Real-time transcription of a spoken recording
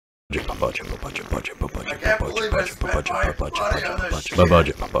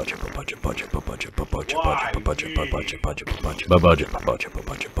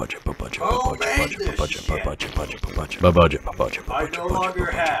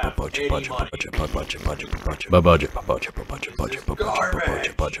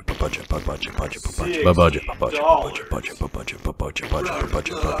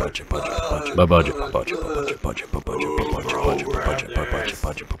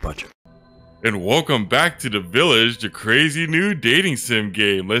And welcome back to the village, the crazy new dating sim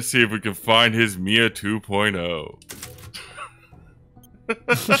game. Let's see if we can find his Mia 2.0.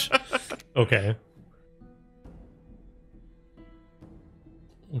 Okay.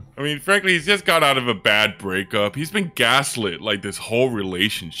 I mean, frankly, he's just got out of a bad breakup. He's been gaslit, like, this whole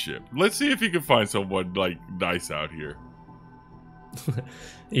relationship. Let's see if he can find someone, like, nice out here.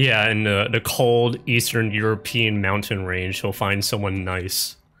 Yeah, in the cold Eastern European mountain range, he'll find someone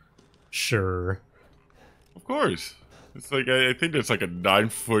nice. Sure. Of course. It's like, I think there's like a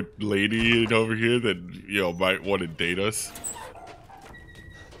 9-foot lady over here that, you know, might want to date us.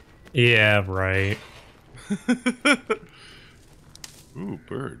 Yeah, right. Ooh,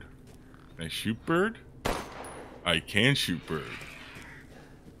 bird. Can I shoot bird? I can shoot bird.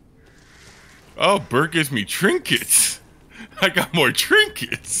 Oh, bird gives me trinkets. I got more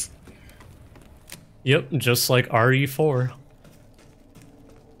trinkets. Yep, just like RE4.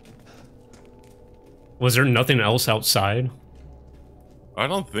 Was there nothing else outside? I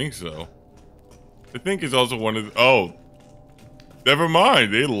don't think so. I think it's also one of the, oh, never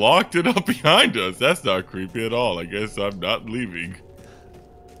mind. They locked it up behind us. That's not creepy at all. I guess I'm not leaving.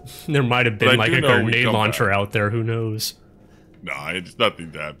 There might have been like a grenade launcher out there. Who knows? Nah, it's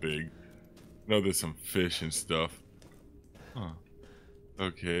nothing that big. I know there's some fish and stuff. Huh.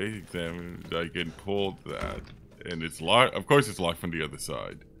 Okay, examine. I can pull that. And it's locked. Of course it's locked from the other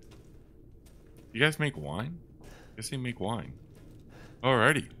side. You guys make wine? Guess they make wine.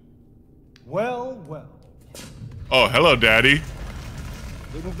 Alrighty. Well, well. Oh, hello, Daddy.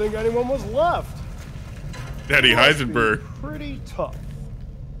 Didn't think anyone was left. Daddy Heisenberg. Pretty tough.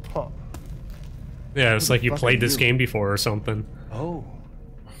 Huh. Yeah, it's like you played this game before or something. Oh,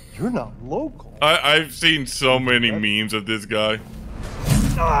 you're not local. I've seen so many memes of this guy.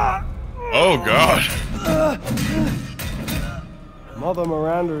 Oh, God. Mother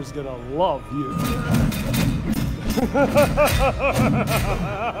Miranda's gonna love you.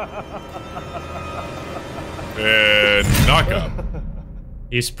 And knockout.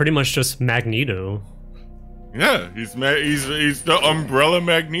 He's pretty much just Magneto. Yeah, he's the Umbrella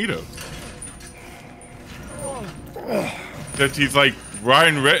Magneto. That he's like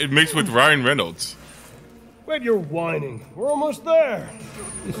mixed with Ryan Reynolds. Wait, you're whining. We're almost there.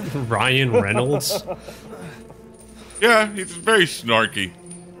 Ryan Reynolds? Yeah, he's very snarky.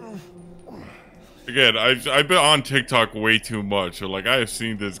 Again, I've been on TikTok way too much, so like I have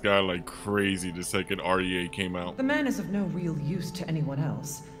seen this guy like crazy the second REA came out. The man is of no real use to anyone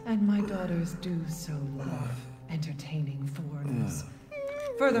else, and my daughters do so love entertaining foreigners.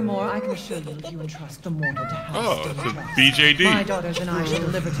 Furthermore, I can assure you if you entrust the mortal to house Oh, it's a BJD. my daughters and I shall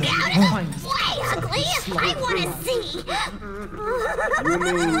deliver to you the finest. Why, ugly? I want to see. You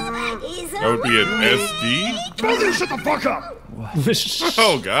mean That would be an SD? Brother, shut the fuck up!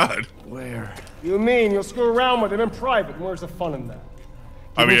 Oh, God. Where? You mean you'll screw around with him in private? And where's the fun in that?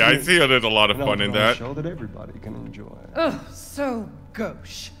 I mean, I see there's a lot of No, fun in no, that. Show that everybody can enjoy. Ugh, so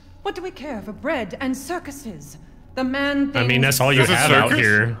gauche. What do we care for bread and circuses? The man I mean, that's all you Is it have out circus?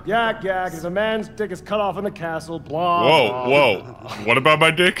 here. Yak, yak, as a man's dick is cut off in the castle, blah, Whoa, blah. whoa. What about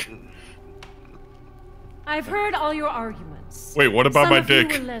my dick? I've heard all your arguments. Wait, what about Some my of you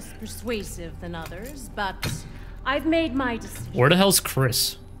dick? were less persuasive than others, but I've made my decision. Where the hell's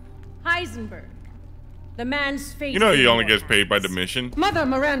Chris? Heisenberg, the man's face. You know he only gets paid by the mission. Mother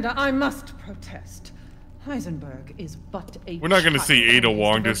Miranda, I must protest. Heisenberg is but a We're not going to child, see Ada and his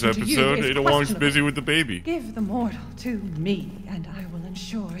Wong this devotion to you episode. is Ada Wong's questionable. busy with the baby. Give the mortal to me, and I will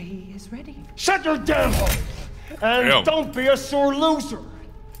ensure he is ready. Shut your damn hole! And Damn. don't be a sore loser.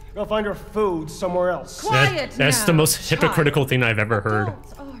 Go find your food somewhere else. Quiet That's now, the most hypocritical child. thing I've ever heard.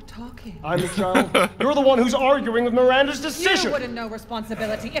 Adults are talking. I'm the child. You're the one who's arguing with Miranda's You decision. wouldn't know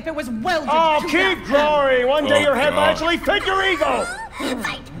responsibility if it was welded Oh, to keep that growing. One day Oh, your head will God. actually fit your ego.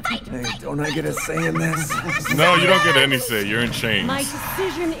 Hey, don't I get a say in this? No, you don't get any say. You're in chains. My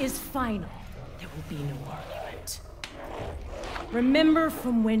decision is final. There will be no argument. Remember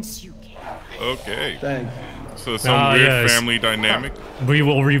from whence you came. Okay. Thank you. So some weird yes. family dynamic. We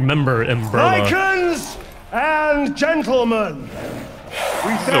will remember Umbrella. Vikings and gentlemen, we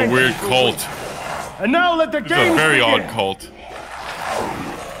It's a thank weird you for cult. waiting. And now let the It's game a very begin. odd cult.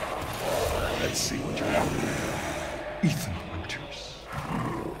 see what you want. Ethan Winters.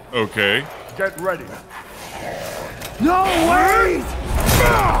 Okay. Get ready. No, wait!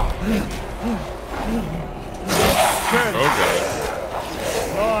 Oh god.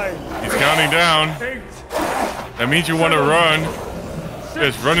 9, He's counting down. 8, That means you want to run.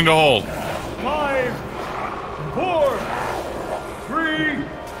 Just run in the hole. 5, 4, 3,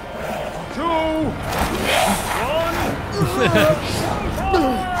 2, 1.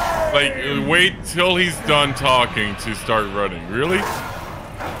 Like, wait till he's done talking to start running. Really?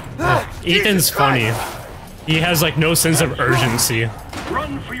 Ethan's funny. He has like no sense of urgency.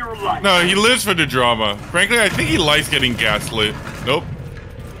 Run for your life. No, he lives for the drama. Frankly, I think he likes getting gaslit. Nope.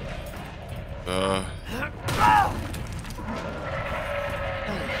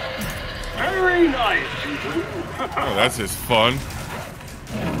 Very nice, Ethan. Oh, that's his fun.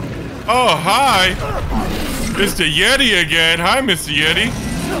 Oh, hi! Mr. Yeti again. Hi, Mr. Yeti.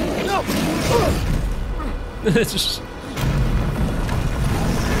 It's just-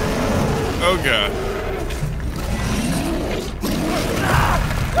 Oh, God.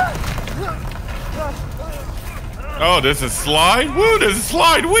 Oh, there's a slide? Woo, there's a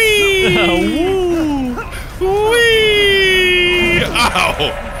slide! Whee! Woo! Whee!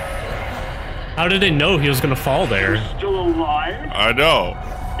 Ow! How did they know he was gonna fall there? Still alive? I know.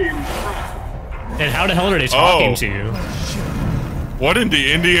 Impressive. And how the hell are they talking Oh. to you? What in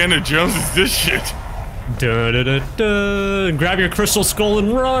the Indiana Jones is this shit? Da da da da! Grab your crystal skull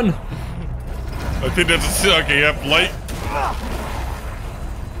and run! I think that's a okay, yep, light.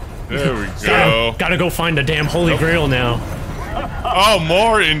 There we go. Gotta go find the damn holy grail now. Oh,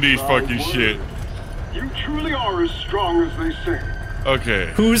 more indie fucking shit. You truly are as strong as they say.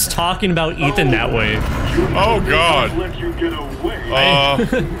 Okay. Who's talking about Ethan that way? Oh god. Let you get away.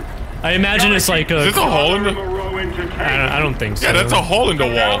 I imagine it's like Is this a hole in the... I don't think so. Yeah, that's a hole in the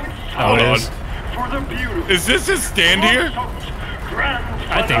wall. Oh, Hold it on. is? For the beautiful. Is this his stand here?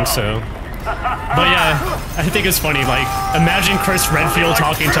 I think so. But yeah, I think it's funny, like, imagine Chris Redfield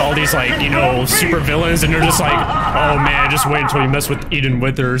talking to all these, like, you know, super villains, and they're just like, oh man, just wait until you mess with Ethan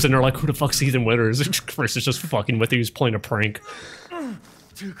Winters, and they're like, who the fuck's Ethan Winters? And Chris is just fucking with you, he's playing a prank.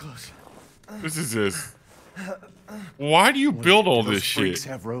 Too close. This is this. Why do you build all this shit?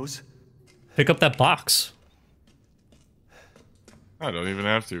 Have Rose? Pick up that box. I don't even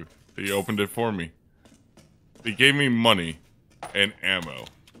have to. They opened it for me. They gave me money and ammo.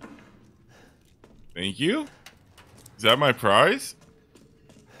 Thank you? Is that my prize?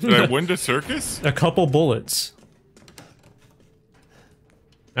 Did I win the circus? A couple bullets.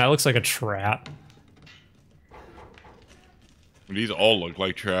 That looks like a trap. These all look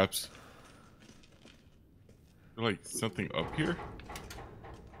like traps. Is there like something up here?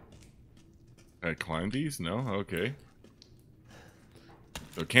 Can I climb these? No? Okay.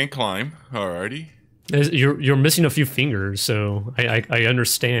 So can't climb. Alrighty. You're missing a few fingers, so I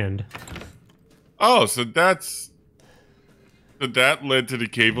understand. Oh, so that's... So that led to the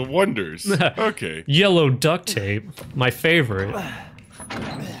Cave of Wonders. Okay. Yellow duct tape, my favorite.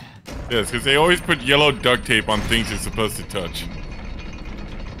 Yes, because they always put yellow duct tape on things you're supposed to touch.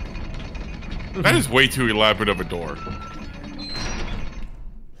 That is way too elaborate of a door.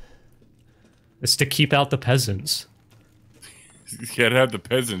 It's to keep out the peasants. You can't have the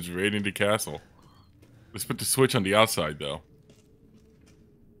peasants raiding the castle. Let's put the switch on the outside, though.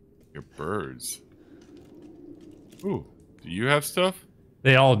 Your birds. Ooh, do you have stuff?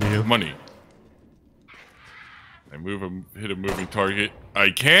 They all do. Money. I hit a moving target. I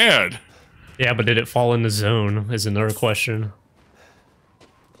can! Yeah, but did it fall in the zone is another question.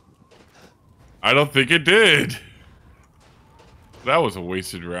 I don't think it did. That was a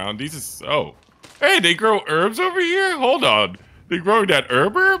wasted round. These is... Oh. Hey, they grow herbs over here? Hold on. They growing that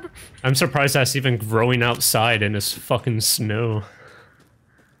herb? I'm surprised that's even growing outside in this fucking snow.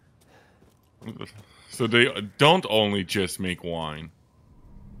 So they don't only just make wine.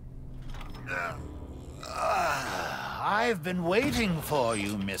 I've been waiting for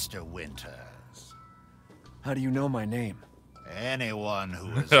you, Mr. Winters. How do you know my name? Anyone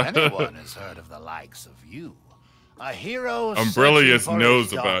who is anyone has heard of the likes of you. A hero. Umbrellius searching for knows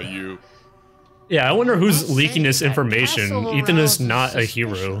his about daughter. you. Yeah, I wonder who's leaking this information. castle Ethan is arouses not a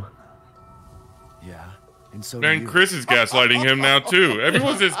suspicion. hero. Yeah, and so Man, do you. Chris is gaslighting him now, too.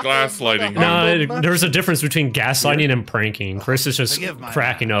 Everyone's just gaslighting him. No, there's a difference between gaslighting and pranking. Chris is just Forgive my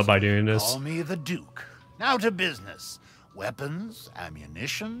cracking up by doing this. Call me the Duke. Now to business. Weapons,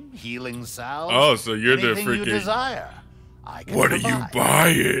 ammunition, healing salves. Oh, so you're the anything you freaking... desire. I can What are you provide.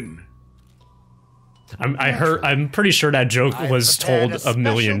 buying? I'm pretty sure that joke I've was prepared told a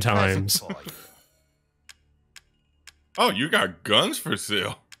million special present times. for you. Oh, you got guns for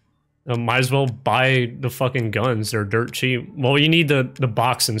sale. Might as well buy the fucking guns. They're dirt cheap. Well, you need the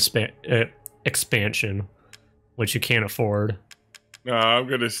box expansion, which you can't afford. No, I'm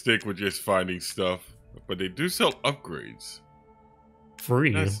gonna stick with just finding stuff. But they do sell upgrades.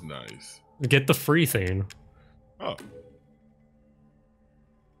 Free. That's nice. Get the free thing. Oh.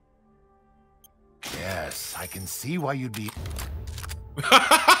 Yes, I can see why you'd be...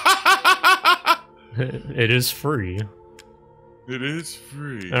 It is free. It is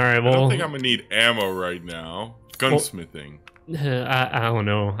free. All right, well, I don't think I'm gonna need ammo right now. Gunsmithing. I don't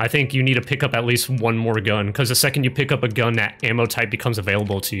know. I think you need to pick up at least one more gun, because the second you pick up a gun, that ammo type becomes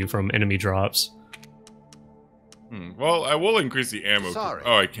available to you from enemy drops. Well, I will increase the ammo. Sorry,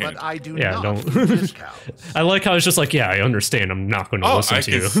 oh, I can't. but I do Yeah, not don't. do discounts. I like how it's just like, yeah, I understand. I'm not going to listen I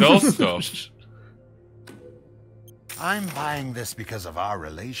to can you. sell stuff. I'm buying this because of our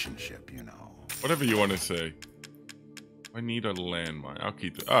relationship, you know. Whatever you want to say. I need a landmine. I'll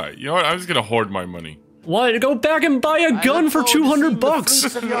keep it. All right, you know what? I'm just gonna hoard my money. What? Go back and buy a gun for 200 bucks. The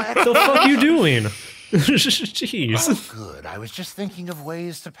fuck you doing? Jeez. Oh, good. I was just thinking of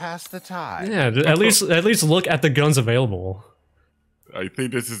ways to pass the time. Yeah, at least look at the guns available. I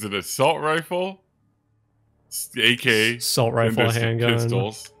think this is an assault rifle, AK, Assault rifle, and handgun,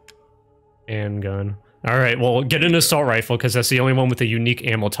 pistols. handgun. All right, well, get an assault rifle because that's the only one with a unique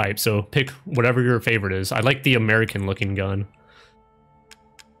ammo type. So pick whatever your favorite is. I like the American-looking gun.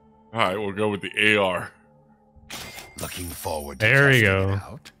 All right, we'll go with the AR. Looking forward to There you testing go. it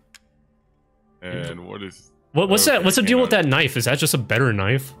out. And what is? What's that? What's the deal hang with on. that knife? Is that just a better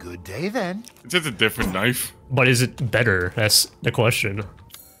knife? Good day then. It's just a different knife. But is it better? That's the question. I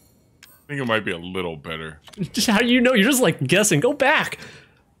think it might be a little better. Just how do you know? You're just like guessing. Go back.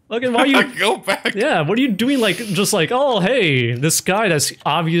 Look at why you Go back. Yeah, what are you doing? Like, just like, oh, hey, this guy that's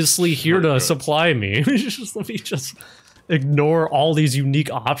obviously here to supply me. Just let me just ignore all these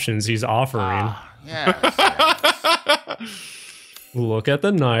unique options he's offering. Yes. Look at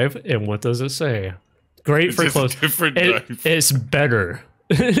the knife, and what does it say? Great It's for just a close. different knife. It's better.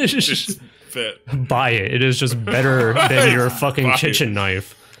 It's fit. Buy it. It is just better than your fucking Buy kitchen it.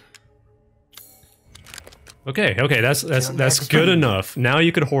 knife. Okay, that's good enough. Now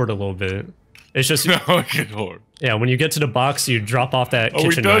you could hoard a little bit. It's just No, I can hoard. yeah. When you get to the box, you drop off that Are we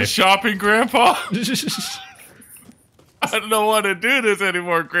kitchen done knife. shopping, Grandpa? I don't want to do this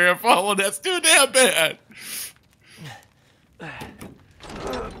anymore, Grandpa. Well, that's too damn bad.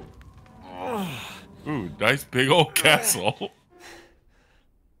 Ooh, nice big old castle.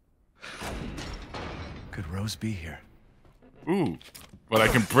 Could Rose be here? Ooh, but I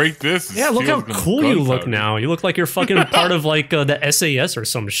can break this. And Yeah, look steal how some cool you look gunpowder. now. You look like you're fucking part of like the SAS or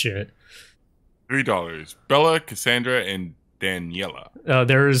some shit. $3. Bella, Cassandra, and Daniela.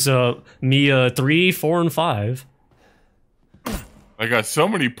 There's me 3, 4, and 5. I got so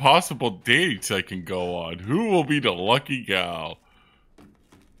many possible dates I can go on. Who will be the lucky gal?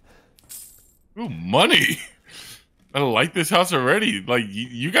 Ooh, money. I like this house already. Like,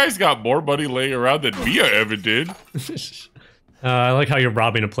 you guys got more money laying around than Mia ever did. Of I like how you're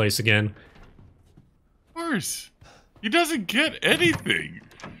robbing a place again. course. He doesn't get anything.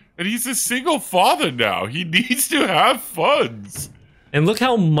 And he's a single father now. He needs to have funds. And look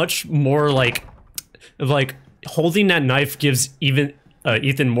how much more like holding that knife gives even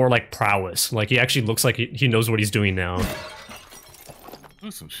Ethan more like prowess. Like he actually looks like he knows what he's doing now.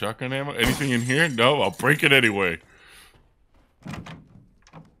 Ooh, some shotgun ammo. Anything in here? No, I'll break it anyway.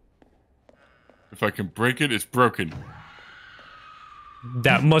 If I can break it, it's broken.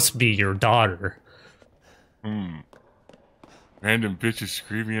 That must be your daughter. Random bitches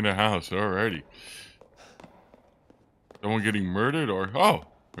screaming in the house. Alrighty. Someone getting murdered or... Oh!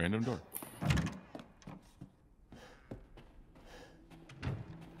 Random door.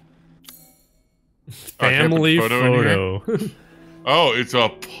 Family photo. Oh, it's a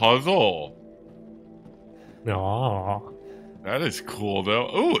puzzle. Aww. That is cool, though.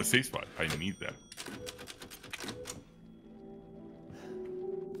 Oh, a safe spot. I need that.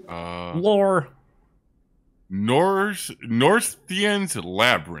 Lore. Northian's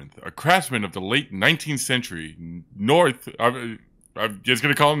Labyrinth, a craftsman of the late 19th century, I'm just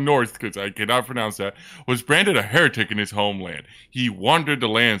going to call him North because I cannot pronounce that, was branded a heretic in his homeland. He wandered the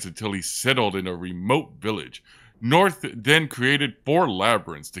lands until he settled in a remote village. North then created 4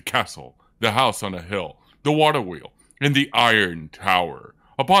 labyrinths: the castle, the house on a hill, the water wheel, and the iron tower.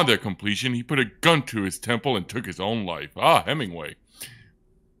 Upon their completion, he put a gun to his temple and took his own life. Ah, Hemingway.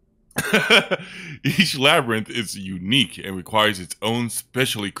 Each labyrinth is unique and requires its own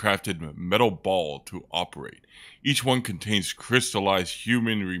specially crafted metal ball to operate. Each one contains crystallized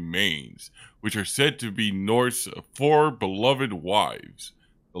human remains, which are said to be North's 4 beloved wives.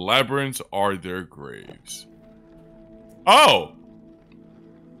 The labyrinths are their graves. Oh!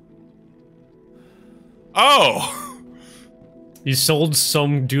 Oh! You sold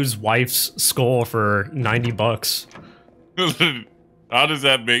some dude's wife's skull for $90. How does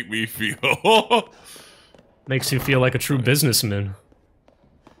that make me feel? Makes you feel like a true businessman.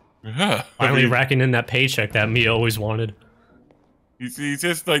 Yeah. Finally racking in that paycheck that Mia always wanted. He's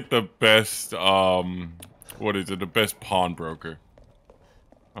just like the best, what is it? The best pawnbroker.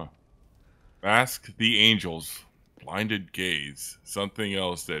 Huh. Ask the angels. Blinded gaze. Something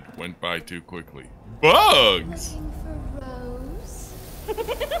else that went by too quickly. Bugs! Looking for Rose?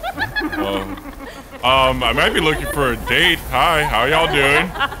 I might be looking for a date. Hi, how y'all doing?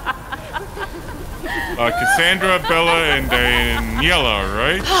 Cassandra, Bella, and Daniela,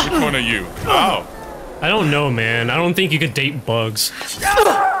 right? Which one are you? Oh. I don't know, man. I don't think you could date bugs.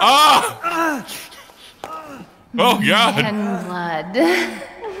 Ah! Oh, God. And blood.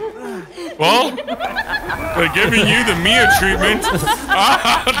 Well, they're giving you the Mia treatment.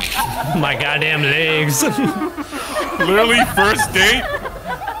 Ah! My goddamn legs. Literally, first date.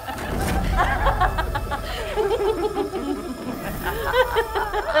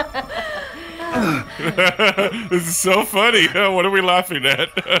 This is so funny. What are we laughing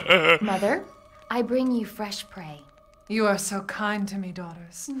at? Mother, I bring you fresh prey. You are so kind to me,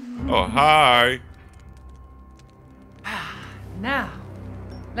 daughters. Oh, hi. Now,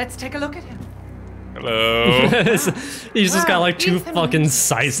 let's take a look at him. Hello. He's just got like two Ethan fucking Winters.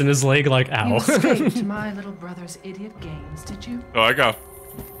 sights in his leg, like, You ow. escaped my little brother's idiot games, did you? Oh, I got...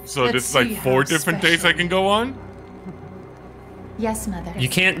 So Let's this is like see 4 how different dates I special can go on? Yes, Mother. You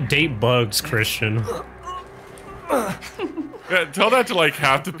can't date bugs, Christian. Yeah, tell that to like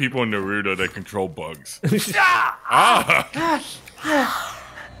half the people in Naruto that control bugs. Ah!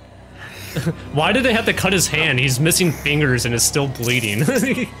 Why did they have to cut his hand? He's missing fingers and is still bleeding.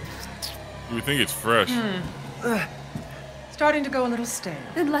 You would think it's fresh. Starting to go a little stale.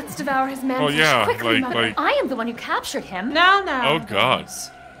 Then let's devour his man Oh, yeah, quickly, like- Mother. like- I am the one who captured him. Now. Oh, God. daughters.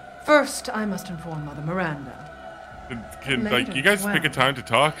 First, I must inform Mother Miranda. Can like Later, you guys pick a well. time to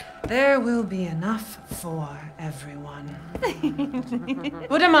talk? There will be enough for everyone.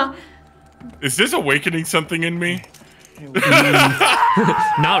 Budama, Is this awakening something in me?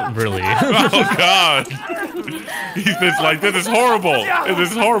 Not really. Oh God! He's just like, this is horrible.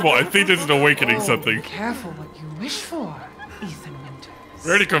 This is horrible. I think this is awakening something. be careful what you wish for, Ethan Winters. We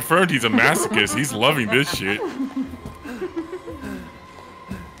already confirmed he's a masochist. He's loving this shit.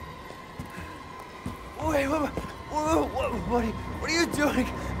 Wait, what are you doing?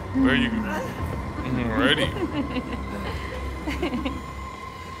 Where are you? Alrighty.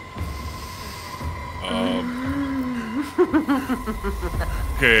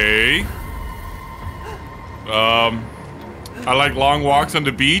 Okay. I like long walks on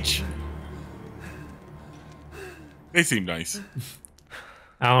the beach. They seem nice.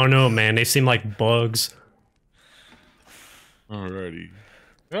 I don't know, man. They seem like bugs. Alrighty.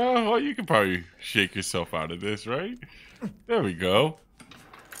 Oh, well, you can probably shake yourself out of this, right? There we go.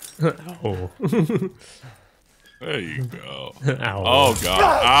 Oh. There you go. Ow. Oh,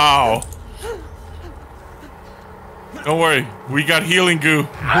 God. Ow. Don't worry. We got healing goo. We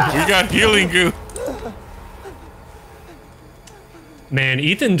got healing goo. Man,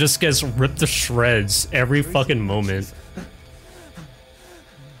 Ethan just gets ripped to shreds every fucking moment.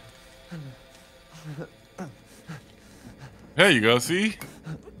 There you go, see?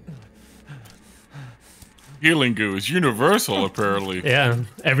 Healing goo is universal, apparently. Yeah,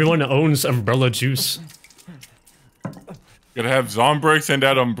 everyone owns umbrella juice. Gotta have Zombrex and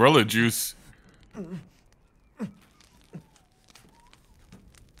that umbrella juice.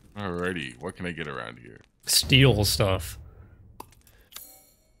 Alrighty, what can I get around here? Steal stuff.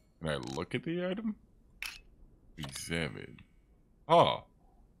 Can I look at the item? Examine. Oh.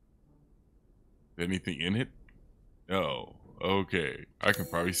 Is anything in it? No. Okay. I can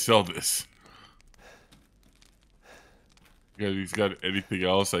probably sell this. He's got anything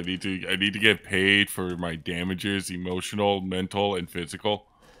else? I need to get paid for my damages, emotional, mental, and physical.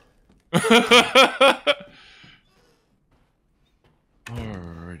 Alrighty.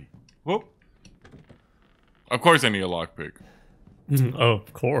 Whoop. Of course I need a lockpick.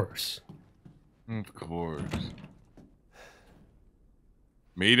 Of course. Of course.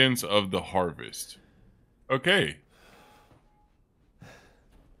 Maidens of the Harvest. Okay.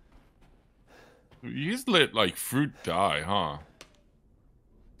 You just let, like, fruit die, huh?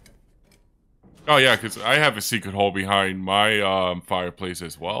 Oh, yeah, because I have a secret hole behind my fireplace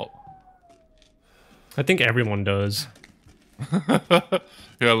as well. I think everyone does. Yeah,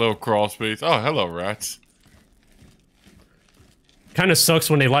 a little crawl space. Oh, hello, rats. Kind of sucks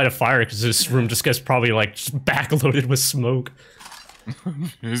when they light a fire because this room just gets probably like just backloaded with smoke.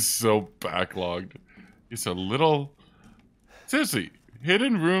 It's so backlogged. It's a little... Seriously,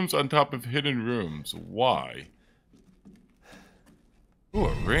 hidden rooms on top of hidden rooms. Why? Ooh,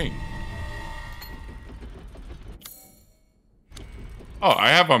 a ring. Oh, I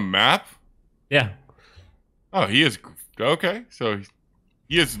have a map? Yeah. Oh, he is... Okay, so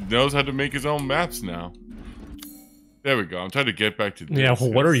he knows how to make his own maps now. There we go. I'm trying to get back to this. Yeah,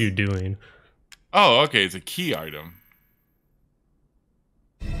 well, what are you doing? Oh, okay, it's a key item.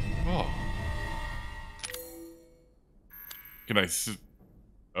 Oh. Can I...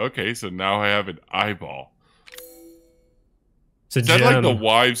 Okay, so now I have an eyeball. It's a Is gem. that like the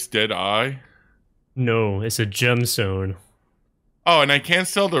wives' dead eye? No, it's a gemstone. Oh, and I can't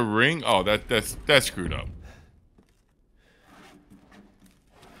sell the ring? Oh, that's screwed up.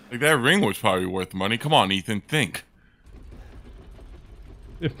 Like, that ring was probably worth money. Come on, Ethan, think.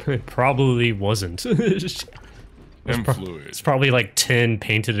 It probably wasn't. It's Fluid. It's probably like 10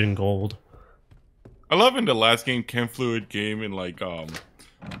 painted in gold. I love in the last game, Chem Fluid game in like,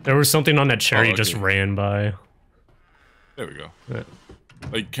 There was something on that cherry okay. just ran by. There we go. Yeah.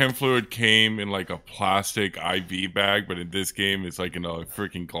 Like, Chem Fluid came in like a plastic IV bag, but in this game, it's like in a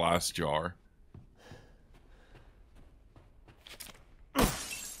freaking glass jar.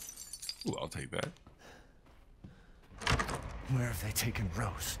 Ooh, I'll take that. Where have they taken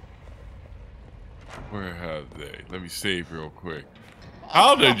Rose? Where have they? Let me save real quick.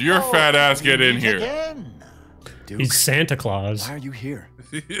 How did your fat ass get in here? He's Santa Claus. Why are you here?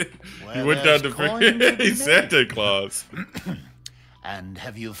 He went down to he's Santa Claus. And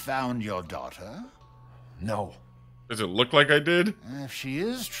have you found your daughter? No. Does it look like I did? If she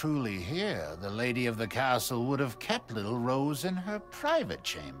is truly here, the lady of the castle would have kept little Rose in her private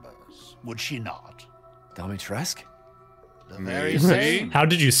chambers, would she not? Dimitrescu? The very same. How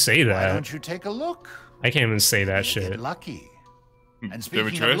did you say Why that? don't you take a look? I can't even say that Get shit. lucky. And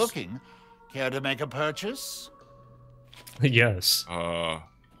speaking Dimitrescu? of looking, care to make a purchase? Yes.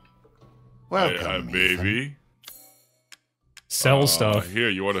 Welcome, baby. Sell stuff. Here,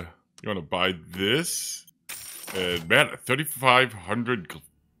 you wanna buy this? Man, 3,500.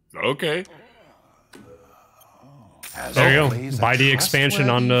 Okay. As There you go. always, a Buy the expansion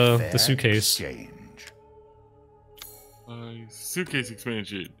on trustworthy, the fair suitcase. exchange. Suitcase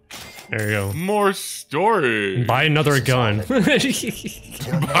expansion. There you go. More storage. Buy another gun. Till Buy next week.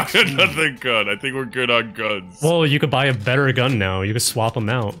 another gun. I think we're good on guns. Well, you could buy a better gun now. You could swap them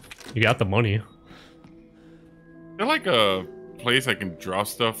out. You got the money. Is there like a place I can drop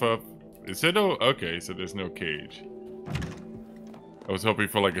stuff up? Is it okay, so there's no cage. I was hoping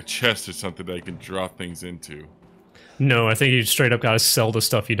for like a chest or something that I can drop things into. No, I think you straight up gotta sell the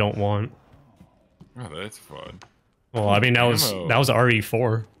stuff you don't want. Oh, that's fun. Well, I mean, that was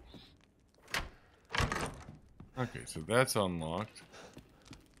RE4. Okay, so that's unlocked.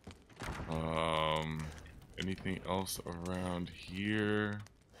 Anything else around here?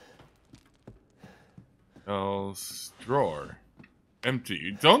 Else drawer.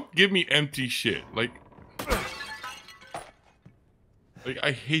 Empty. Don't give me empty shit. Like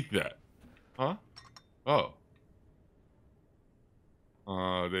I hate that. Huh? Oh.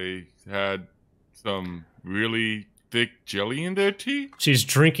 They had some really thick jelly in their tea? She's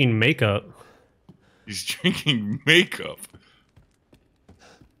drinking makeup. He's drinking makeup.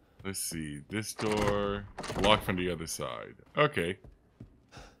 Let's see. This door locked from the other side. Okay.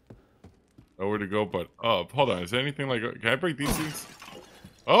 Nowhere to go but up. Hold on. Is there anything like... Can I break these things?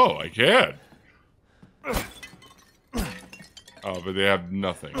 Oh, I can. Oh, but they have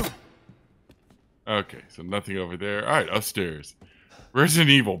nothing. Okay, so nothing over there. Alright, upstairs. Resident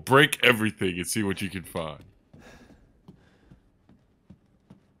Evil. Break everything and see what you can find.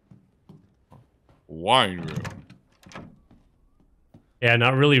 Wine room. Yeah,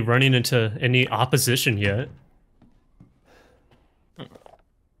 not really running into any opposition yet. The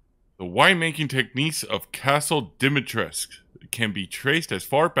winemaking techniques of Castle Dimitrescu can be traced as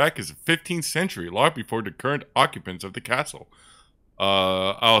far back as the 15th century, long before the current occupants of the castle.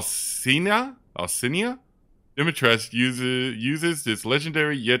 Alcinia Dimitrescu uses this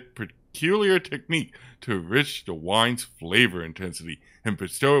legendary yet peculiar technique to enrich the wine's flavor intensity and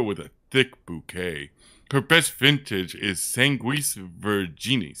bestow it with a thick bouquet. Her best vintage is Sanguis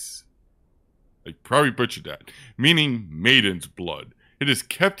Virginis. I probably butchered that, meaning maiden's blood. It is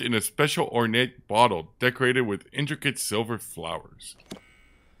kept in a special ornate bottle decorated with intricate silver flowers.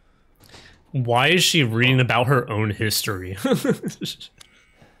 Why is she reading about her own history?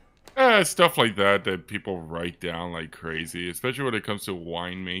 Stuff like that people write down like crazy, especially when it comes to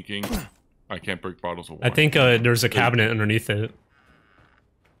winemaking. I can't break bottles of wine. I think there's a cabinet underneath it.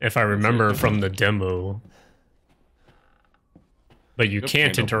 if I remember from the demo. But you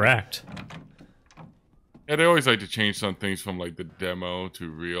can't interact. Yeah, they always like to change some things from like the demo to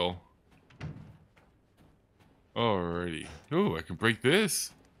real. Alrighty. Ooh, I can break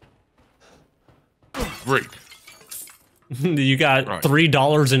this. Break. You got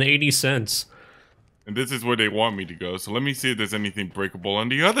 $3.80. And this is where they want me to go. So let me see if there's anything breakable on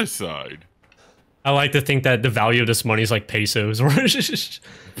the other side. I like to think that the value of this money is like pesos.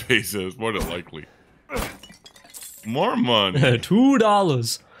 Pesos, more than likely. More money.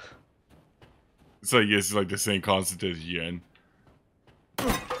 $2. So yes, it's like the same concept as yen.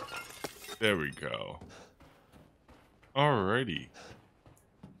 There we go. Alrighty.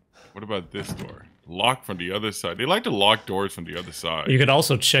 What about this door? Lock from the other side. They like to lock doors from the other side. You could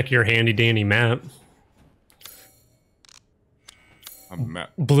also check your handy dandy map. A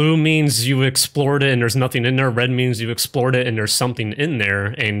map. Blue means you explored it and there's nothing in there. Red means you explored it and there's something in there.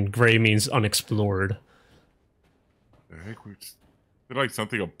 And gray means unexplored. The heck? Is there like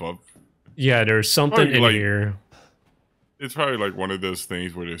something above? Yeah, there's something in like, here. It's probably like one of those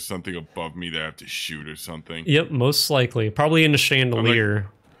things where there's something above me that I have to shoot or something. Yep, most likely. Probably in the chandelier.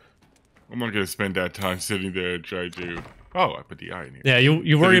 I'm not gonna spend that time sitting there and try to... Oh, I put the eye in here. Yeah,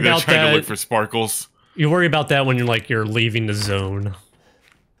 you worry about trying that. To look for sparkles. You worry about that when you're leaving the zone.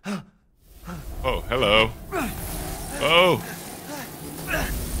 Oh, hello. Oh.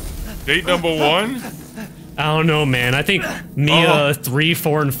 Date number 1? I don't know, man. I think Mia 3,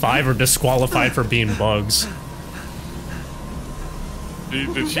 4, and 5 are disqualified for being bugs.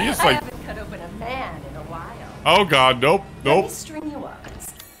 Did she just I like... haven't cut open a man in a while. Oh god, nope, Let me nope. string you up.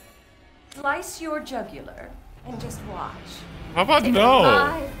 Slice your jugular and just watch. How about If no?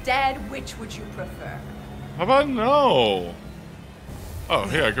 alive, dead, which would you prefer? How about no? Oh,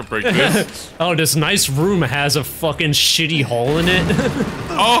 hey, I could break this. Oh, this nice room has a fucking shitty hole in it.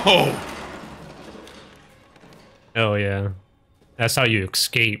 Oh! Oh, yeah. That's how you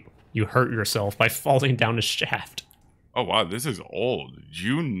escape. You hurt yourself by falling down a shaft. Oh wow, this is old.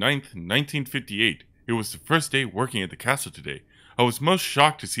 June 9th, 1958. It was the first day working at the castle today. I was most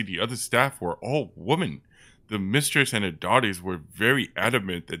shocked to see the other staff were all women. The mistress and her daughters were very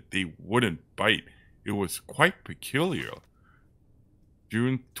adamant that they wouldn't bite. It was quite peculiar.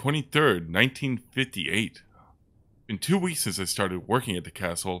 June 23rd, 1958. Been 2 weeks since I started working at the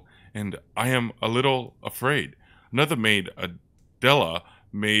castle, and I am a little afraid. Another maid, Adela,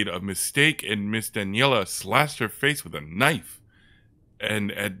 made a mistake and Miss Daniela slashed her face with a knife.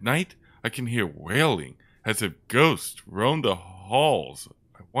 And at night, I can hear wailing, as if ghosts roam the halls.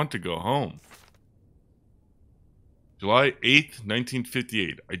 I want to go home. July 8th,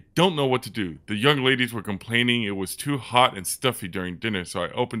 1958. I don't know what to do. The young ladies were complaining it was too hot and stuffy during dinner, so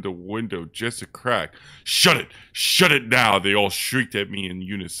I opened the window just a crack. Shut it! Shut it now! They all shrieked at me in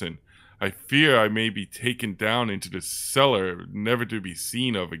unison. I fear I may be taken down into the cellar, never to be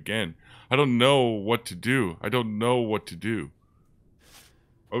seen of again. I don't know what to do. I don't know what to do.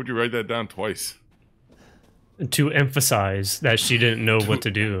 Why would you write that down twice? To emphasize that she didn't know what to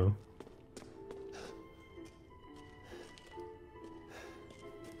do.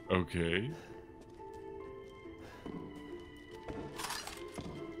 Okay.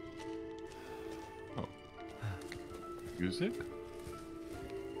 Oh. Music?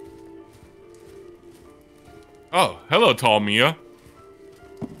 Oh, hello, tall Mia.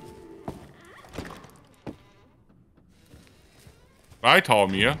 Bye, tall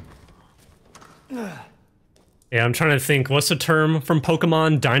Mia. Yeah, I'm trying to think. What's the term from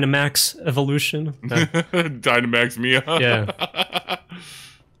Pokemon? Dynamax evolution? Dynamax Mia? Yeah.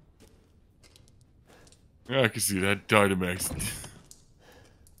 Yeah, I can see that. Dynamax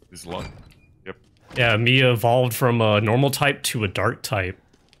is luck. Yep. Yeah, Mia evolved from a normal type to a dark type.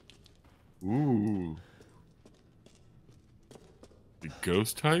 Ooh. The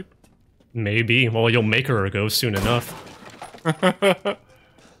ghost type? Maybe. Well, you'll make her a ghost soon enough.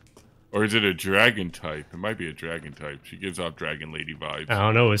 Or is it a dragon type? It might be a dragon type. She gives off dragon lady vibes. I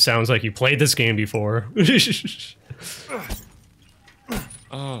don't know. It sounds like you played this game before.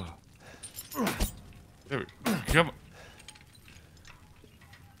 Oh. There we go. Come on.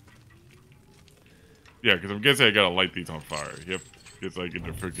 Yeah, because I'm guessing I gotta light these on fire. Yep. It's like in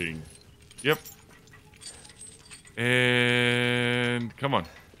the freaking... Yep. And... Come on.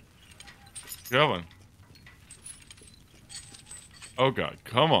 Come on. Oh god,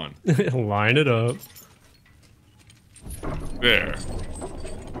 come on. Line it up. There.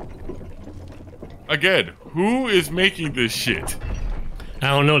 Again, who is making this shit? I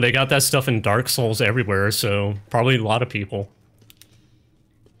don't know. They got that stuff in Dark Souls everywhere, so probably a lot of people.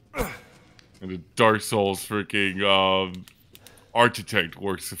 And the Dark Souls freaking, architect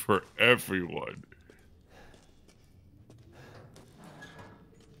works for everyone.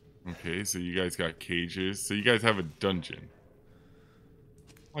 Okay, so you guys got cages. So you guys have a dungeon.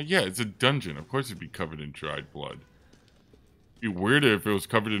 Well, yeah, it's a dungeon. Of course it'd be covered in dried blood. It'd be weirder if it was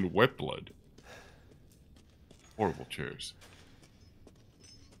covered in wet blood. Horrible chairs.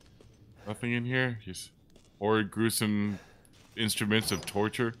 Nothing in here? Just horrid, gruesome instruments of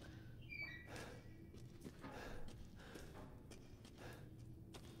torture.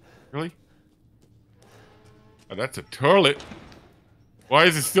 Really? Oh, that's a toilet. Why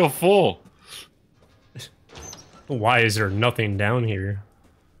is it still full? Why is there nothing down here?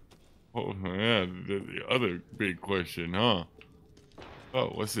 Oh, yeah, the other big question, huh? Oh,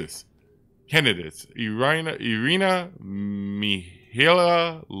 what's this? Candidates: Irina,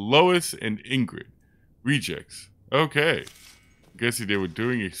 Mihaela, Lois, and Ingrid. Rejects. Okay. Guessing they were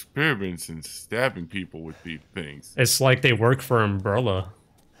doing experiments and stabbing people with these things. It's like they work for Umbrella.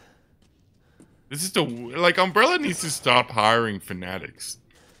 This is like, Umbrella needs to stop hiring fanatics.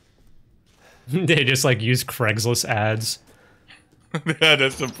 They just like use Craigslist ads. Yeah,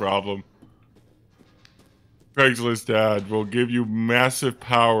 that's the problem. Craigslist ad will give you massive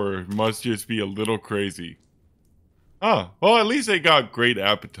power. Must just be a little crazy. Ah, well, at least they got great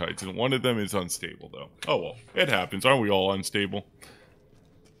appetites, and one of them is unstable, though. Oh well, it happens. Aren't we all unstable?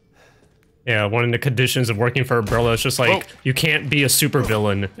 Yeah, one of the conditions of working for Umbrella is just like, you can't be a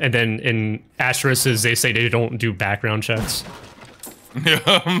supervillain, and then in asterisks they say they don't do background checks.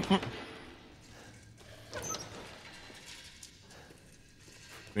 Yeah.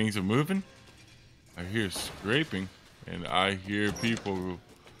 Things are moving. I hear scraping, and I hear people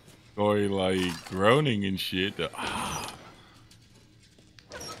going like groaning and shit.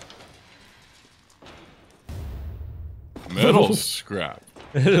 Metal scrap.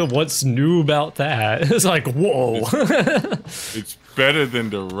 What's new about that? It's like, whoa. It's better than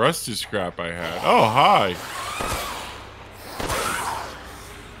the rusted scrap I had. Oh, hi.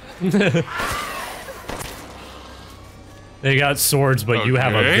 They got swords, but you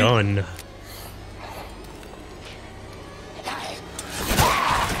have a gun.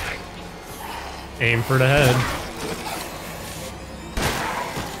 Aim for the head.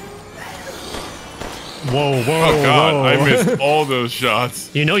 Whoa, whoa, oh god, whoa. I missed all those shots.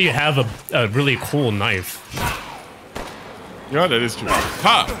 You know you have a really cool knife. Yeah, that is true.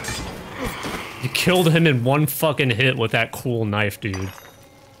 Ha! You killed him in one fucking hit with that cool knife, dude.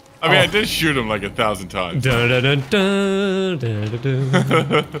 I mean, I did shoot him like 1,000 times. Dun, dun, dun, dun, dun,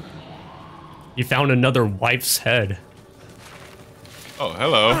 dun, dun. You found another wife's head. Oh,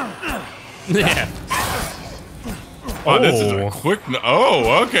 hello. Yeah. Oh, this is a quick...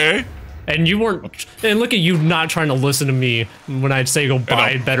 Oh, okay. And you weren't... And look at you not trying to listen to me when I'd say go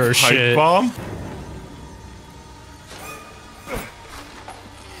buy better shit. Bomb?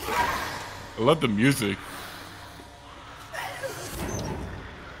 I love the music.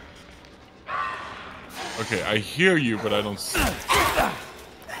 Okay, I hear you, but I don't see.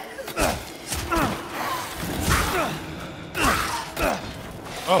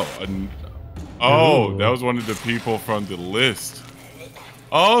 Oh, that was one of the people from the list.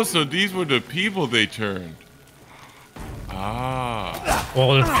 Oh, so these were the people they turned. Ah.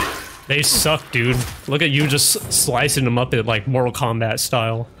 Well, they suck, dude. Look at you just slicing them up at like Mortal Kombat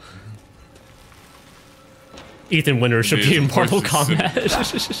style. Ethan Winter should be in Mortal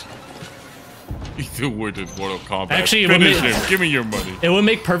Kombat. Ethan Winter in Mortal Kombat. Actually, finish him. Give me your money. It would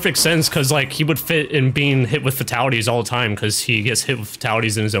make perfect sense because like he would fit in being hit with fatalities all the time because he gets hit with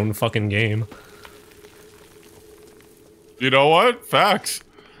fatalities in his own fucking game. You know what? Facts.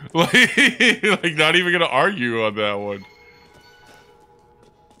 Like not even gonna argue on that one.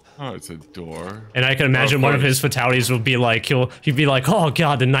 Oh, it's a door. And I can imagine one of his fatalities would be like he'd be like, oh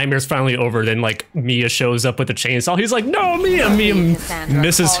god, the nightmare's finally over. Then like Mia shows up with a chainsaw. He's like, no, Mia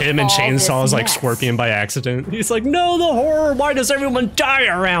misses him and chainsaws like Scorpion by accident. He's like, no, the horror. Why does everyone die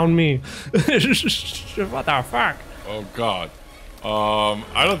around me? What the fuck? Oh god.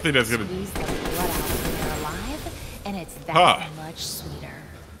 I don't think that's gonna. And it's that much sweeter.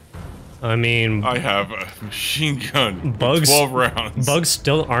 I mean, I have a machine gun. Bugs, 12 rounds. Bugs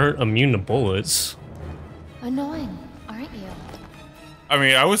still aren't immune to bullets. Annoying, aren't you? I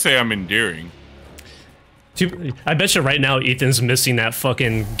mean, I would say I'm endearing. I bet you right now Ethan's missing that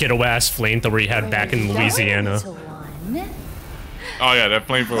fucking ghetto-ass flamethrower he had back in Louisiana. Oh yeah, that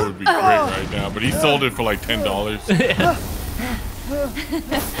flamethrower would be great right now, but he sold it for like $10.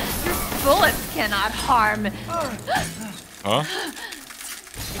 Bullets cannot harm. Huh?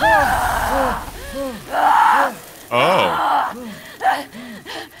 Oh.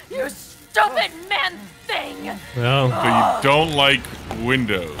 You stupid man thing. Oh. So you don't like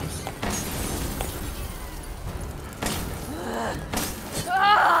windows.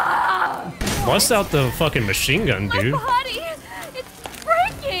 Bust out the fucking machine gun, dude. My body, it's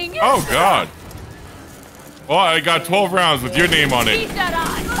breaking. Oh god. Well, I got 12 rounds with your name on it. Keep that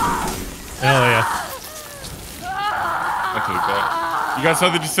eye. Hell yeah. I'll take that. You got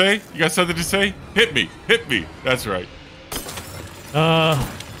something to say? You got something to say? Hit me. Hit me. That's right.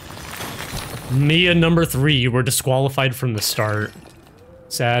 Me and number 3 were disqualified from the start.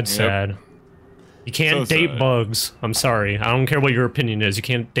 Sad, sad. You can't So date sad. bugs. I'm sorry. I don't care what your opinion is. You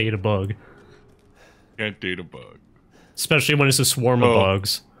can't date a bug. Can't date a bug. Especially when it's a swarm of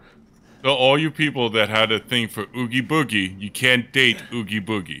bugs. So all you people that had a thing for Oogie Boogie, you can't date Oogie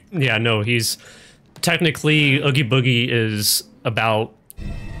Boogie. Yeah, no, he's... Technically, Oogie Boogie is about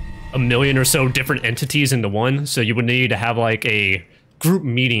a million or so different entities into one, so you would need to have, like, a group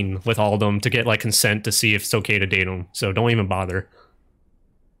meeting with all of them to get, like, consent to see if it's okay to date them. So don't even bother.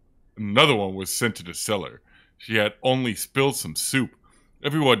 Another one was sent to the cellar. She had only spilled some soup.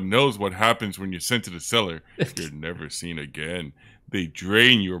 Everyone knows what happens when you're sent to the cellar. You're never seen again. They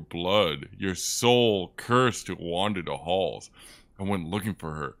drain your blood. Your soul cursed to wander the halls. I went looking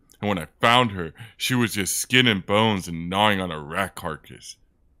for her, and when I found her, she was just skin and bones and gnawing on a rat carcass.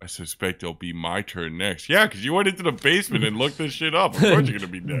 I suspect it'll be my turn next. Yeah, because you went into the basement and looked this shit up. Of course you're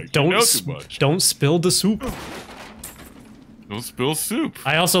gonna be next. You know too much. Don't spill the soup. Don't spill soup.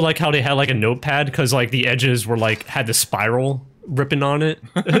 I also like how they had like a notepad because like the edges were like had the spiral ripping on it.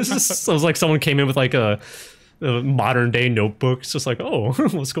 So it was like someone came in with like a modern day notebook. It's just like, oh,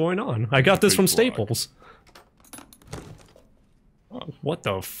 what's going on? I got this from Staples. What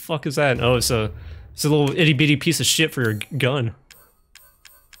the fuck is that? Oh, it's a little itty bitty piece of shit for your gun.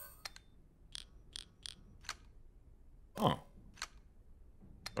 Oh.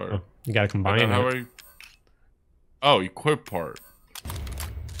 Oh, you gotta combine it. Oh, equip part.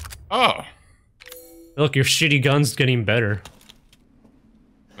 Oh. Look, your shitty gun's getting better.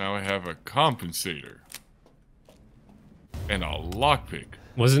 Now I have a compensator. And a lockpick.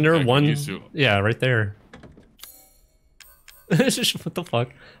 Wasn't there one? Yeah, right there. What the fuck?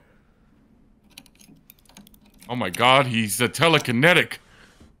 Oh my god, he's a telekinetic.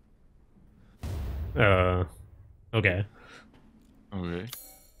 Okay. Okay.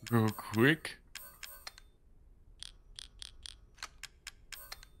 Go quick.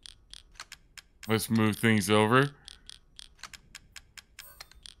 Let's move things over.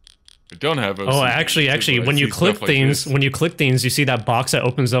 I don't have OCD. Oh, actually, when you click things, you see that box that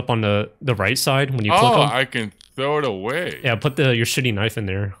opens up on the right side when you click them? I can throw it away. Yeah, put your shitty knife in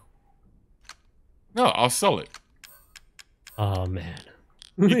there. No, I'll sell it. Oh man.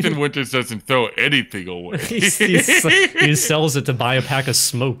 Ethan Winters doesn't throw anything away. he sells it to buy a pack of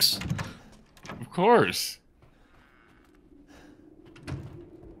smokes. Of course.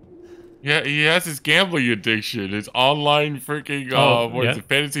 Yeah, he has his gambling addiction. His online freaking is it,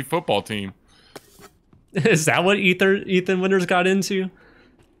 fantasy football team. Is that what Ethan Winters got into?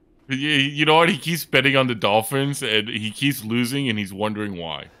 You know what? He keeps betting on the Dolphins, and he keeps losing, and he's wondering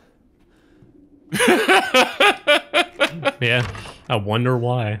why. Yeah, I wonder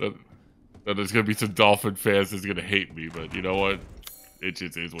why. That there's gonna be some Dolphin fans that's gonna hate me, but you know what? It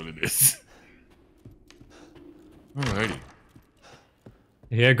just is what it is. Alrighty.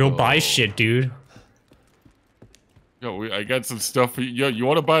 Yeah, go buy shit, dude. Yo, I got some stuff for you. Yo, you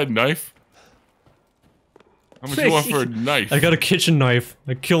want to buy a knife? How much you want for a knife? I got a kitchen knife.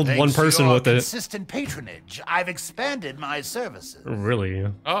 I killed one person with it. Consistent patronage. I've expanded my services. Really?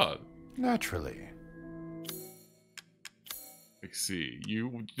 Oh. Naturally. Let's see.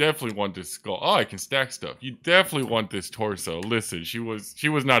 You definitely want this skull. Oh, I can stack stuff. You definitely want this torso. Listen, she was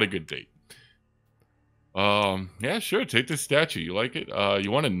not a good date. Yeah, sure. Take this statue. You like it?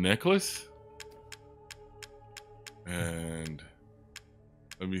 You want a necklace? And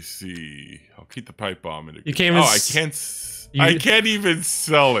let me see. I'll keep the pipe bomb in it. You can't even. I can't even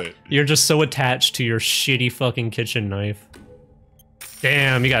sell it. You're just so attached to your shitty fucking kitchen knife.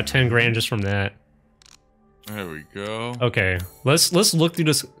 Damn, you got 10 grand just from that. There we go. Okay, let's look through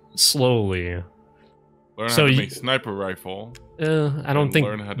this slowly. Learn how to make sniper rifle. I don't think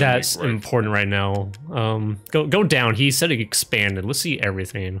that's important right now. Go down. He said it expanded. Let's see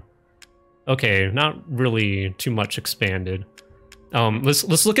everything. Okay, not really too much expanded.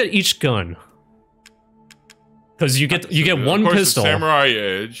 Let's look at each gun. Because you get one pistol. Samurai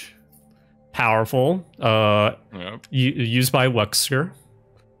Edge. Powerful. Yep. Used by Wexker.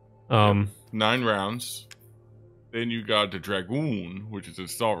 9 rounds. Then you got the Dragoon, which is an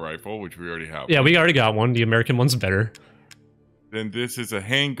assault rifle, which we already have. Yeah, we already got one. The American one's better. Then this is a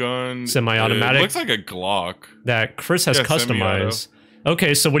handgun. Semi-automatic. It looks like a Glock. That Chris has Yeah, customized.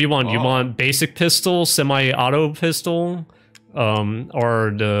 Okay, so what do you want? You want basic pistol, semi-auto pistol,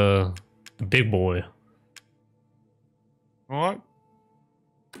 or the big boy? What?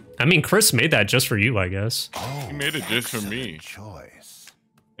 I mean, Chris made that just for you, I guess. He made it just for me. Choice.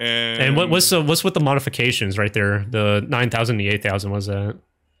 And what's with the modifications right there? The 9,000, the 8,000 was that?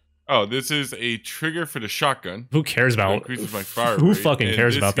 Oh, this is a trigger for the shotgun. Who cares about? Increases my fire Who rate, fucking and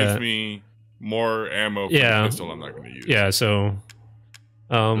cares this about gives that? me more ammo for the pistol I'm not going to use. Yeah, so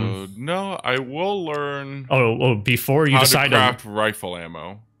no, I will learn. Before you decide to craft rifle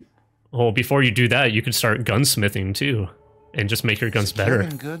ammo. Well, before you do that, you can start gunsmithing too, and just make your guns better.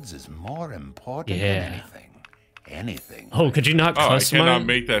 Securing goods is more important than anything. Oh, could you not customize? I cannot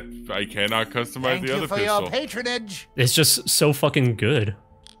make that. I cannot customize Thank the you other for pistol. your patronage. It's just so fucking good.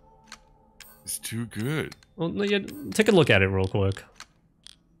 It's too good. Well, yeah, take a look at it real quick.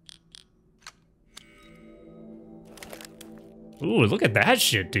 Ooh, look at that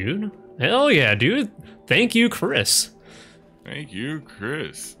shit, dude. Hell yeah, dude. Thank you, Chris. Thank you,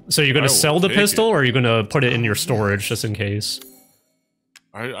 Chris. So you're gonna sell the pistol, or are you gonna put it in your storage just in case?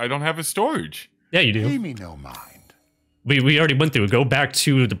 I don't have a storage. Yeah, you do. Pay me no mind. We already went through it. Go back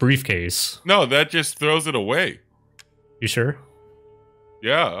to the briefcase. No, that just throws it away. You sure?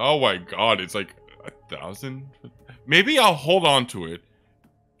 Yeah. Oh my god, it's like 1,000. Maybe I'll hold on to it.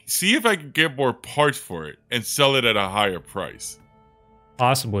 See if I can get more parts for it and sell it at a higher price.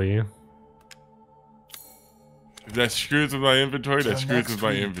 Possibly. If that screws with my inventory, that screws with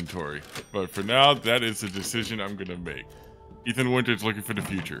my inventory. But for now, that is a decision I'm gonna make. Ethan Winter's looking for the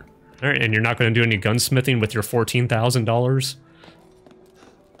future. Alright, and you're not gonna do any gunsmithing with your $14,000?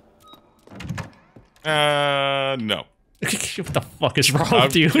 No. What the fuck is wrong I'm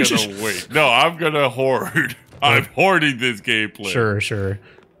with you? gonna wait. No, I'm gonna hoard. I'm hoarding this gameplay. Sure.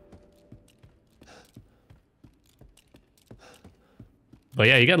 But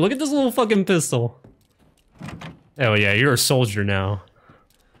yeah, you gotta look at this little fucking pistol. Oh yeah, you're a soldier now.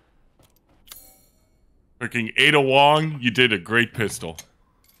 Freaking Ada Wong, you did a great pistol.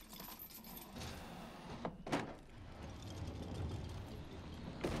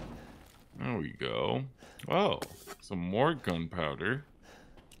 There we go. Oh, some more gunpowder.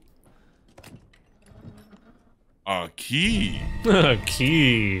 A key. A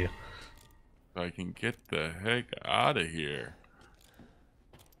key. I can get the heck out of here.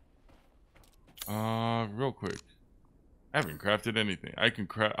 Real quick. I haven't crafted anything. I can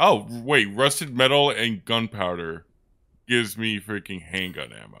craft. Oh, wait. Rusted metal and gunpowder gives me freaking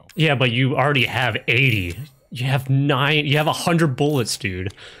handgun ammo. Yeah, but you already have 80. You have 100 bullets,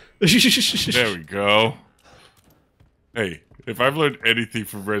 dude. There we go. Hey, if I've learned anything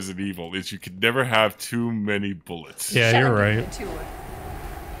from Resident Evil, it's you can never have too many bullets. Yeah, you're right.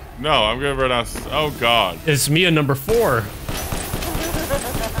 No, I'm gonna run out. Oh god. It's Mia number 4.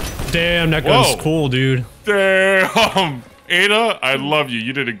 Damn, that gun's cool, dude. Damn! Ada, I love you.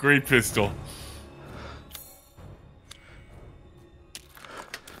 You did a great pistol.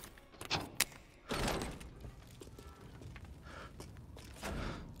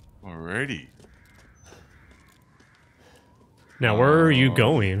 Alrighty. Now, where are you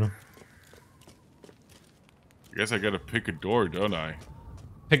going? I guess I gotta pick a door, don't I?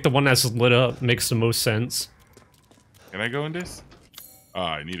 Pick the one that's lit up. Makes the most sense. Can I go in this?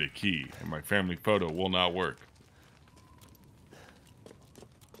 Ah, I need a key, and my family photo will not work.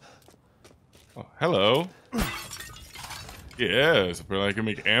 Oh, hello. Yes, apparently I can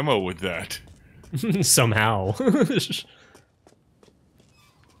make ammo with that. Somehow.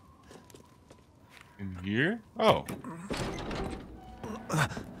 In here? Oh.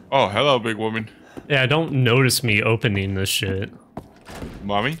 Oh, hello, big woman. Yeah, don't notice me opening this shit.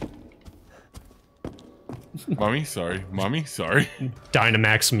 Mommy? Mommy, sorry. Mommy, sorry.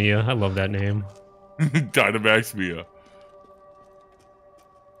 Dynamax Mia. I love that name. Dynamax Mia.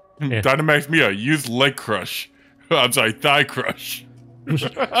 Yeah. Dynamax Mia, use leg crush. I'm sorry, thigh crush.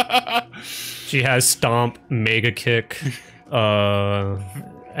 She has stomp, mega kick, and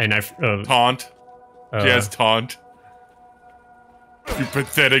taunt. She has taunt. You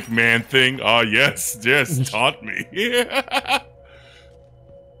pathetic man thing. Oh, yes, taunt me.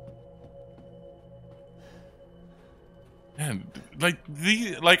 Man,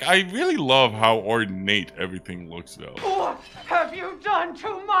 like I really love how ornate everything looks though. What have you done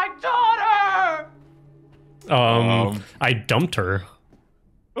to my daughter? I dumped her.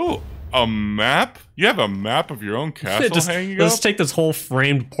 Oh, a map? You have a map of your own castle hanging up? Let's take this whole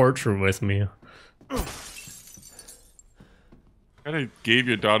framed portrait with me. Kind of gave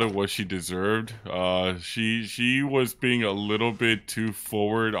your daughter what she deserved. She was being a little bit too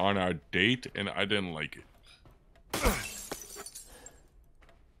forward on our date, and I didn't like it.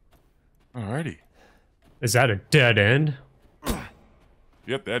 Alrighty. Is that a dead end?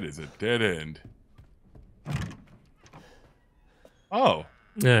 Yep, that is a dead end. Oh.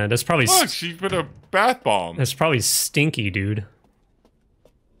 Yeah, that's probably. Look, she put a bath bomb. That's probably stinky, dude.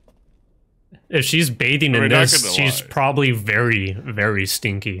 If she's bathing in this, she's probably very, very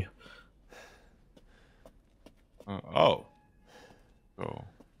stinky. Oh. Oh.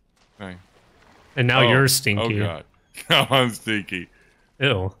 Okay. And now you're stinky. Oh god. Now I'm stinky.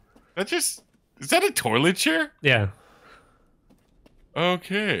 Ew. That just... Is that a toilet chair? Yeah.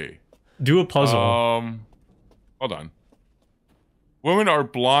 Okay. Do a puzzle. Hold on. Women are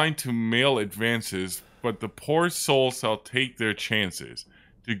blind to male advances, but the poor souls shall take their chances.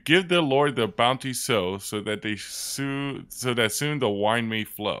 To give their lord the bounty so that soon the wine may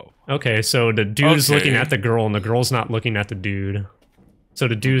flow. Okay, so the dude's looking at the girl and the girl's not looking at the dude. So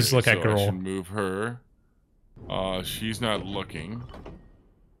the dude's look at girl. I should move her. She's not looking.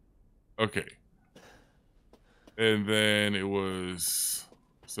 Okay. And then it was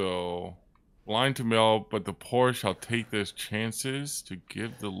so blind to male, but the poor shall take their chances to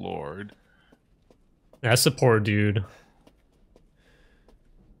give the lord. That's the poor dude.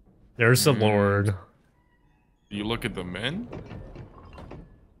 There's the lord. You look at the men?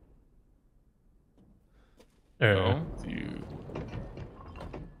 No. You...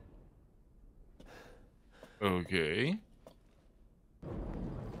 Okay.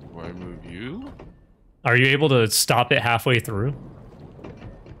 Do I move you? Are you able to stop it halfway through?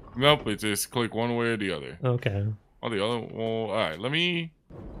 Nope, it just click one way or the other. Okay. Oh, the other... Well, alright, let me...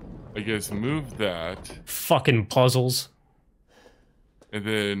 I guess move that. Fucking puzzles. And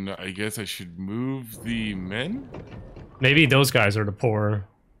then I guess I should move the men? Maybe those guys are the poor.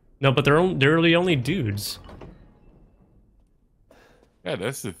 No, but they're the only dudes. Yeah,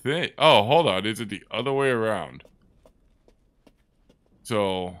 that's the thing. Oh, hold on. Is it the other way around?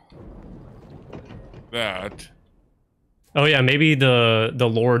 So... That... Oh yeah, maybe the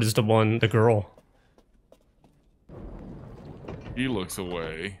lord is the one, the girl. He looks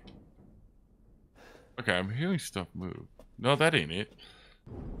away. Okay, I'm hearing stuff move. No, that ain't it.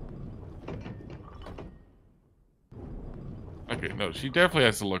 Okay, no, she definitely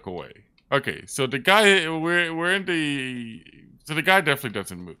has to look away. Okay, so the guy, we're in the... So the guy definitely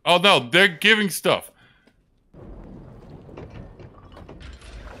doesn't move. Oh no, they're giving stuff.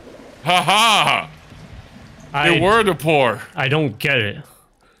 Haha! They were the poor. I don't get it.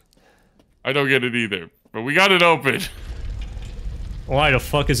 I don't get it either. But we got it open. Why the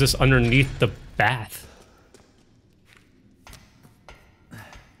fuck is this underneath the bath?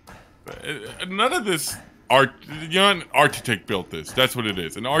 None of this art, you know, an architect built this. That's what it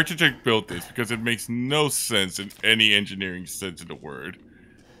is. An architect built this because it makes no sense in any engineering sense of the word.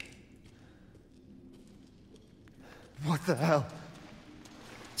 What the hell?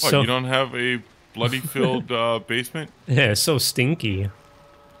 What, so, you don't have a bloody filled basement? Yeah, it's so stinky.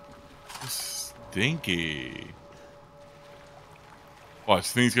 Stinky. Watch,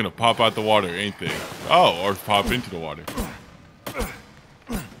 things gonna pop out the water, ain't they? Oh, or pop into the water.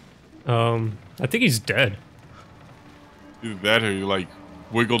 I think he's dead. Either that or he, like,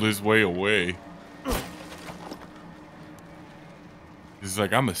 wiggled his way away. He's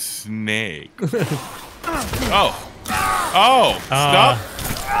like, I'm a snake. Oh! Oh! Stop!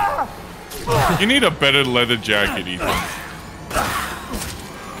 You need a better leather jacket, Ethan.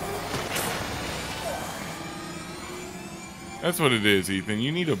 That's what it is, Ethan.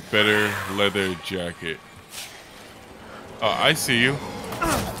 You need a better leather jacket. Oh, I see you.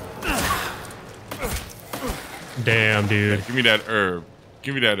 Damn, dude. Yeah, give me that herb.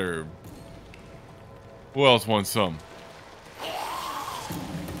 Give me that herb. Who else wants some?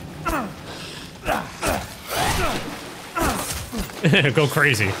 Go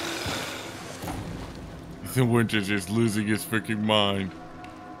crazy. Ethan Winter's just losing his freaking mind.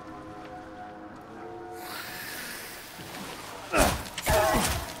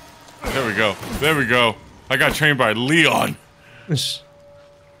 There we go. There we go. I got trained by Leon.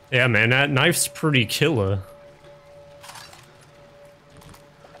 Yeah, man, that knife's pretty killer.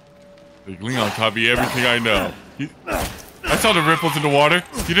 Like Leon taught me everything I know. I saw the ripples in the water.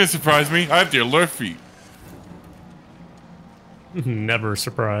 You didn't surprise me. I have the alert feet. Never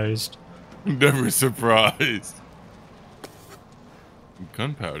surprised. Never surprised.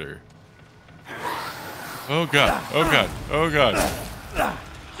 Gunpowder. Oh god. Oh god. Oh god.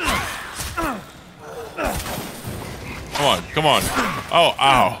 Come on. Come on. Oh,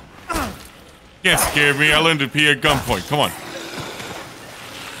 ow. You can't scare me. I learned to pee at gunpoint. Come on.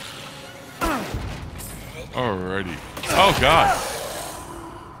 Alrighty. Oh god.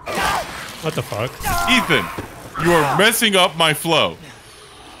 What the fuck? Ethan, you are messing up my flow.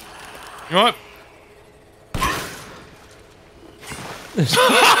 You know what?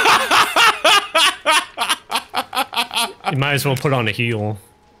 You might as well put on a heel.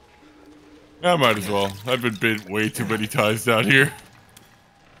 I might as well. I've been bit way too many times down here.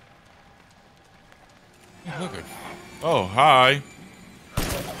 Look at. Oh, hi.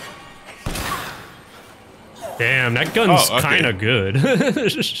 Damn, that gun's okay. kind of good.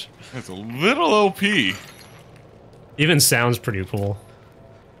 It's a little OP. Even sounds pretty cool.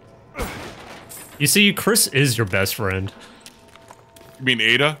 You see, Chris is your best friend. You mean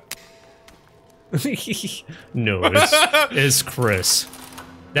Ada? No, it's Chris.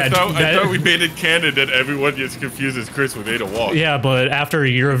 I thought we made it canon that everyone just confuses Chris with Ada Wong. Yeah, but after a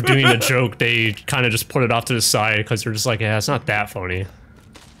year of doing the joke, they kind of just put it off to the side because they're just like, yeah, it's not that funny.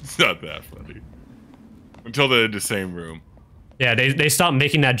 It's not that funny. Until they're in the same room. Yeah, they stopped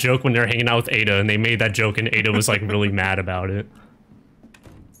making that joke when they're hanging out with Ada, and they made that joke, and Ada was like really mad about it.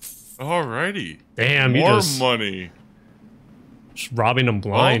 Alrighty. Damn, you More just money. Just robbing them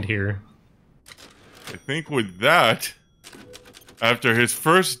blind here. I think with that, after his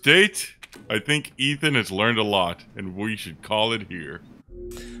first date, I think Ethan has learned a lot, and we should call it here.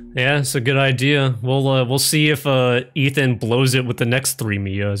 Yeah, it's a good idea. We'll see if Ethan blows it with the next 3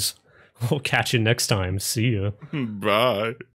 Mias. We'll catch you next time. See ya. Bye.